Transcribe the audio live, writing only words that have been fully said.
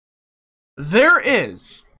There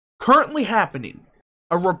is currently happening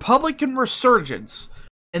a Republican resurgence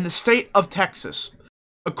in the state of Texas.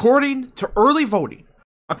 According to early voting,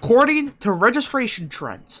 according to registration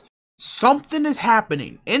trends, something is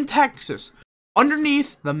happening in Texas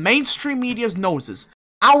underneath the mainstream media's noses,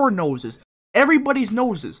 our noses, everybody's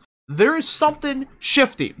noses. There is something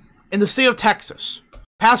shifting in the state of Texas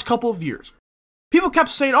past couple of years. People kept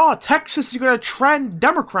saying, oh, Texas is going to trend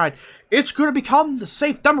Democrat. It's going to become the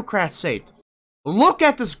safe Democrat state. Look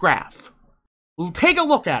at this graph. Take a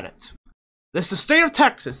look at it. This is the state of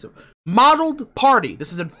Texas. Modeled party.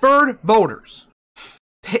 This is inferred voters.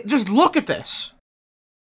 Just look at this.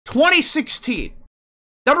 2016.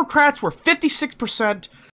 Democrats were 56%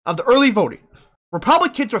 of the early voting.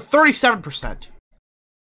 Republicans were 37%.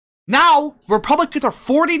 Now, Republicans are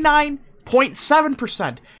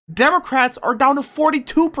 49.7%. Democrats are down to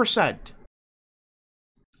 42%.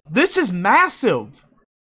 This is massive.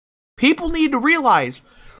 People need to realize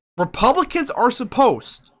Republicans are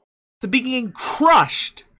supposed to be getting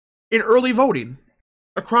crushed in early voting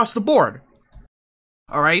across the board.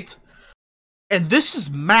 Alright? And this is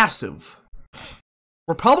massive.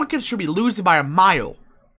 Republicans should be losing by a mile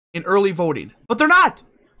in early voting. But they're not.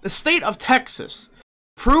 The state of Texas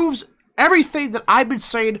proves everything that I've been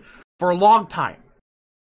saying for a long time.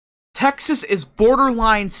 Texas is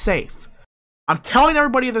borderline safe. I'm telling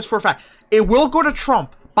everybody this for a fact. It will go to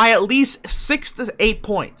Trump by at least 6 to 8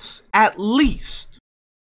 points. At least.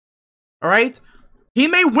 Alright? He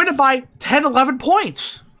may win it by 10, 11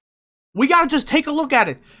 points. We gotta just take a look at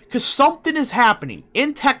it. Because something is happening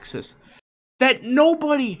in Texas that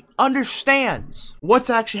nobody understands what's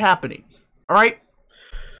actually happening. Alright?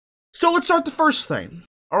 So let's start the first thing.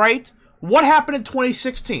 Alright? What happened in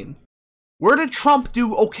 2016? Where did Trump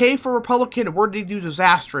do okay for Republican and where did he do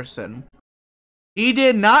disastrous in? He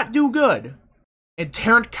did not do good in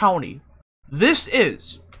Tarrant County. This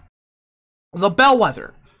is the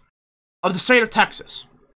bellwether of the state of Texas.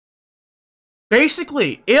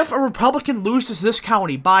 Basically, if a Republican loses this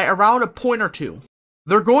county by around a point or two,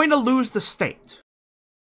 they're going to lose the state.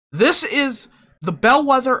 This is the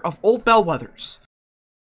bellwether of old bellwethers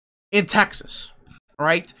in Texas.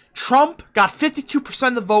 Alright? Trump got 52%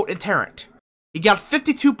 of the vote in Tarrant. He got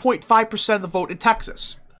 52.5% of the vote in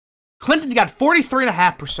Texas. Clinton got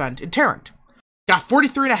 43.5% in Tarrant. Got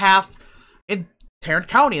 43.5% in Tarrant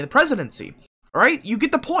County in the presidency. Alright? You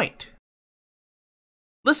get the point.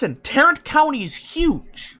 Listen, Tarrant County is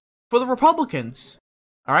huge for the Republicans.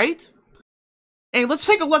 Alright? And let's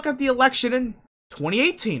take a look at the election in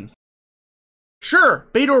 2018. Sure,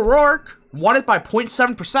 Beto O'Rourke won it by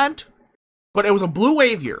 0.7%, but it was a blue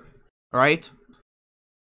wave year. Alright?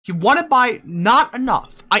 He won it by not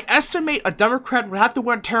enough. I estimate a Democrat would have to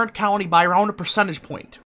win Tarrant County by around a percentage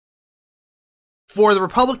point for the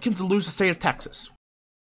Republicans to lose the state of Texas.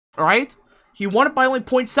 Alright? He won it by only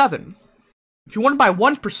 0.7. If he won it by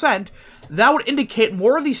 1%, that would indicate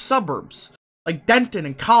more of these suburbs, like Denton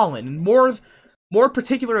and Collin, and more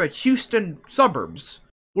particularly like Houston suburbs,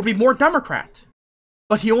 would be more Democrat.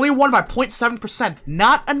 But he only won by 0.7%.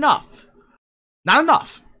 Not enough. Not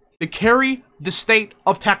enough to carry the state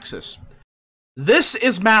of Texas. This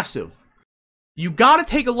is massive. You gotta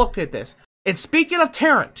take a look at this. And speaking of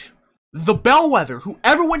Tarrant, the bellwether,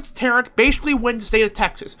 whoever wins Tarrant basically wins the state of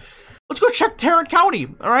Texas. Let's go check Tarrant County,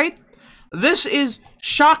 alright? This is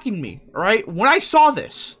shocking me, alright? When I saw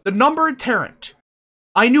this, the number in Tarrant,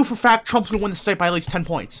 I knew for a fact Trump's gonna win the state by at least 10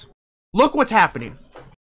 points. Look what's happening.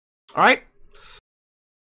 Alright?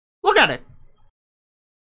 Look at it.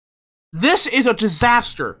 This is a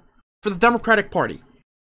disaster for the Democratic Party.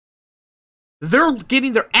 They're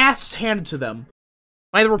getting their asses handed to them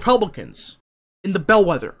by the Republicans in the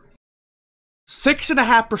bellwether.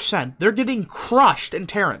 6.5%. They're getting crushed in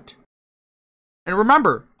Tarrant. And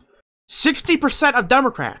remember, 60% of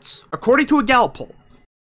Democrats, according to a Gallup poll,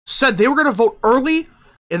 said they were going to vote early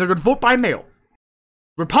and they're going to vote by mail.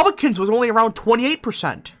 Republicans was only around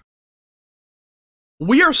 28%.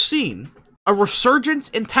 We are seeing a resurgence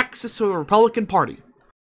in Texas for the Republican Party.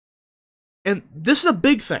 And this is a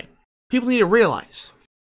big thing. People need to realize.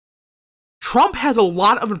 Trump has a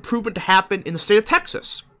lot of improvement to happen in the state of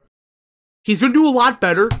Texas. He's going to do a lot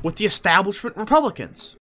better with the establishment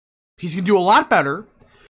Republicans. He's going to do a lot better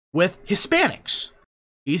with Hispanics.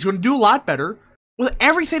 He's going to do a lot better with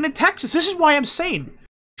everything in Texas. This is why I'm saying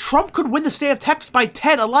Trump could win the state of Texas by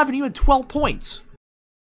 10, 11, even 12 points.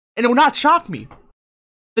 And it will not shock me.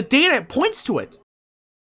 The data points to it.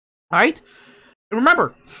 Alright? And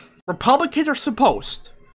remember, Republicans are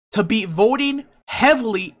supposed to be voting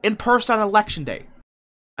heavily in person on election day.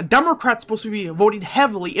 A Democrat's supposed to be voting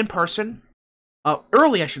heavily in person,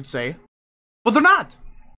 early I should say, But they're not.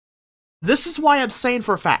 This is why I'm saying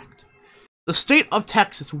for a fact, the state of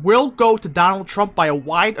Texas will go to Donald Trump by a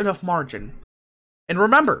wide enough margin. And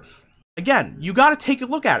remember, again, you gotta take a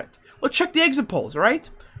look at it. Let's check the exit polls, alright?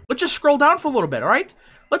 Let's just scroll down for a little bit, alright?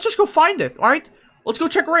 Let's just go find it, alright? Let's go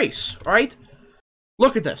check race, alright?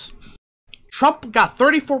 Look at this. Trump got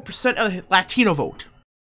 34% of the Latino vote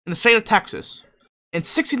in the state of Texas and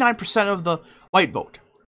 69% of the white vote.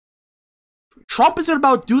 Trump is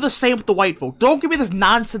about to do the same with the white vote. Don't give me this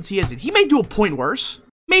nonsense he isn't. He may do a point worse.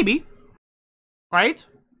 Maybe. Right?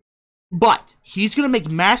 But he's going to make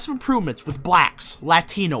massive improvements with blacks,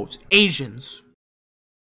 Latinos, Asians.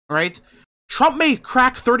 Alright? Trump may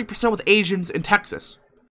crack 30% with Asians in Texas.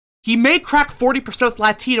 He may crack 40% with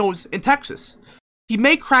Latinos in Texas. He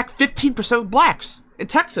may crack 15% with blacks in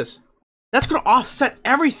Texas. That's going to offset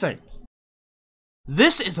everything.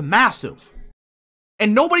 This is massive.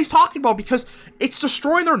 And nobody's talking about it because it's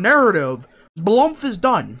destroying their narrative. Blumph is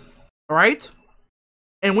done. Alright?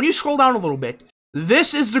 And when you scroll down a little bit,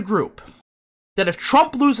 this is the group that if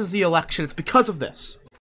Trump loses the election, it's because of this.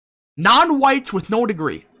 Non-whites with no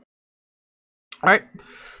degree. Alright?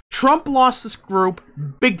 Trump lost this group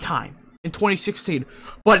big time in 2016.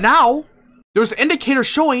 But now, there's indicators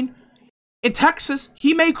showing in Texas,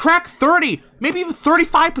 he may crack 30, maybe even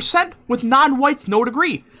 35% with non-whites no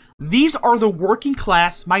degree. These are the working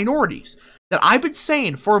class minorities that I've been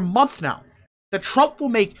saying for a month now that Trump will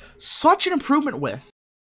make such an improvement with,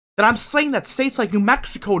 that I'm saying that states like New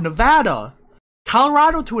Mexico, Nevada,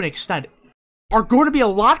 Colorado to an extent, are going to be a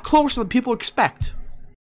lot closer than people expect.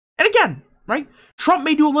 And again, right, Trump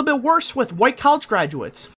may do a little bit worse with white college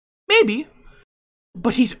graduates. Maybe.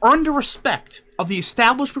 But he's earned the respect of the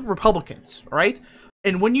establishment Republicans, right?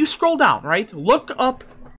 And when you scroll down, right, look up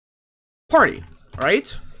party,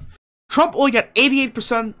 right? Trump only got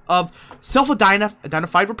 88% of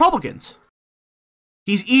self-identified Republicans.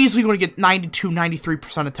 He's easily going to get 92,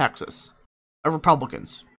 93% of Texas of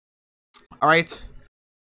Republicans. Alright?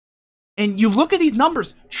 And you look at these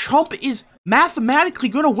numbers, Trump is mathematically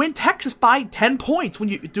going to win Texas by 10 points when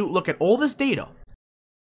you do look at all this data.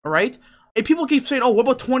 Alright? And people keep saying, oh, what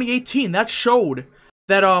about 2018? That showed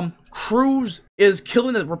that Cruz is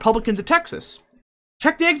killing the Republicans of Texas.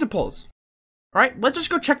 Check the exit polls. Alright? Let's just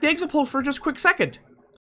go check the exit polls for just a quick second.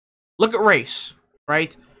 Look at race.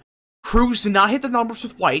 Right? Cruz did not hit the numbers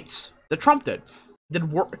with whites that Trump did.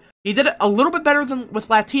 He did it a little bit better than with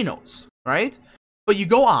Latinos, right? But you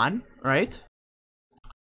go on, right?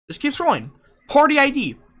 Just keep scrolling. Party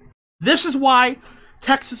ID. This is why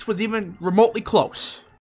Texas was even remotely close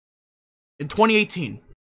in 2018.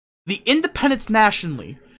 The independents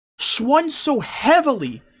nationally swung so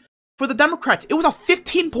heavily for the Democrats. It was a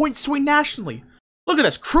 15-point swing nationally. Look at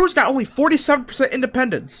this. Cruz got only 47%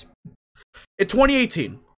 independents in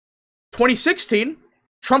 2018. 2016,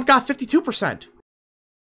 Trump got 52%.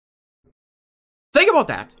 Think about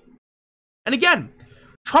that. And again,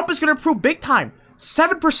 Trump is going to improve big time.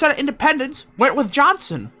 7% of independents went with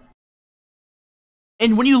Johnson.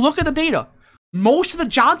 And when you look at the data, most of the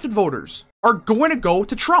Johnson voters are going to go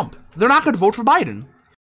to Trump. They're not going to vote for Biden.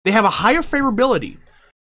 They have a higher favorability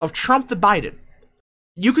of Trump than Biden.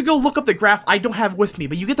 You could go look up the graph. I don't have it with me,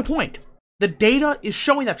 but you get the point. The data is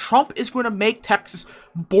showing that Trump is going to make Texas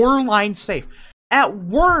borderline safe. At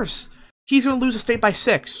worst, he's going to lose the state by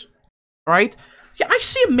 6. Alright? Yeah, I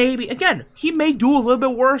see him maybe. Again, he may do a little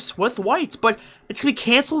bit worse with whites, but it's going to be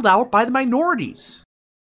canceled out by the minorities.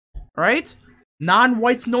 Alright?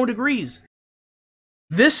 Non-whites, no degrees.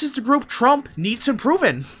 This is the group Trump needs to improve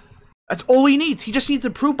in. That's all he needs. He just needs to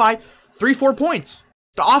improve by 3-4 points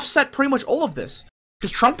to offset pretty much all of this.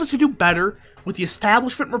 Because Trump is going to do better with the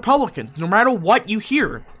establishment Republicans, no matter what you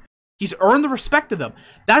hear. He's earned the respect of them.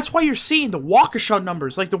 That's why you're seeing the Waukesha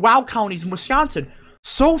numbers, like the Wow counties in Wisconsin,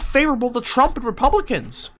 so favorable to Trump and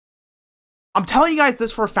Republicans. I'm telling you guys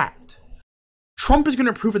this for a fact. Trump is going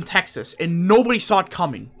to improve in Texas, and nobody saw it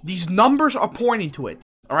coming. These numbers are pointing to it,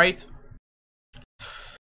 alright?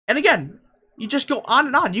 And again, you just go on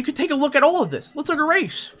and on. You can take a look at all of this. Let's look at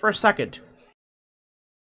race for a second.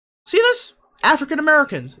 See this? African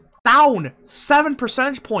Americans down 7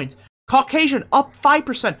 percentage points. Caucasian up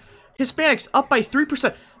 5%. Hispanics up by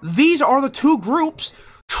 3%. These are the two groups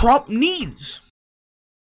Trump needs.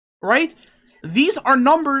 Right? These are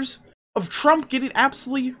numbers of Trump getting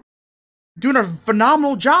absolutely doing a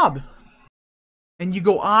phenomenal job. And you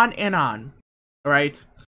go on and on. Alright?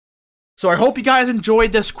 So I hope you guys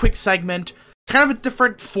enjoyed this quick segment. Kind of a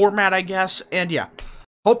different format, I guess. And yeah.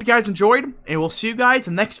 Hope you guys enjoyed. And we'll see you guys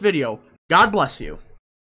in the next video. God bless you.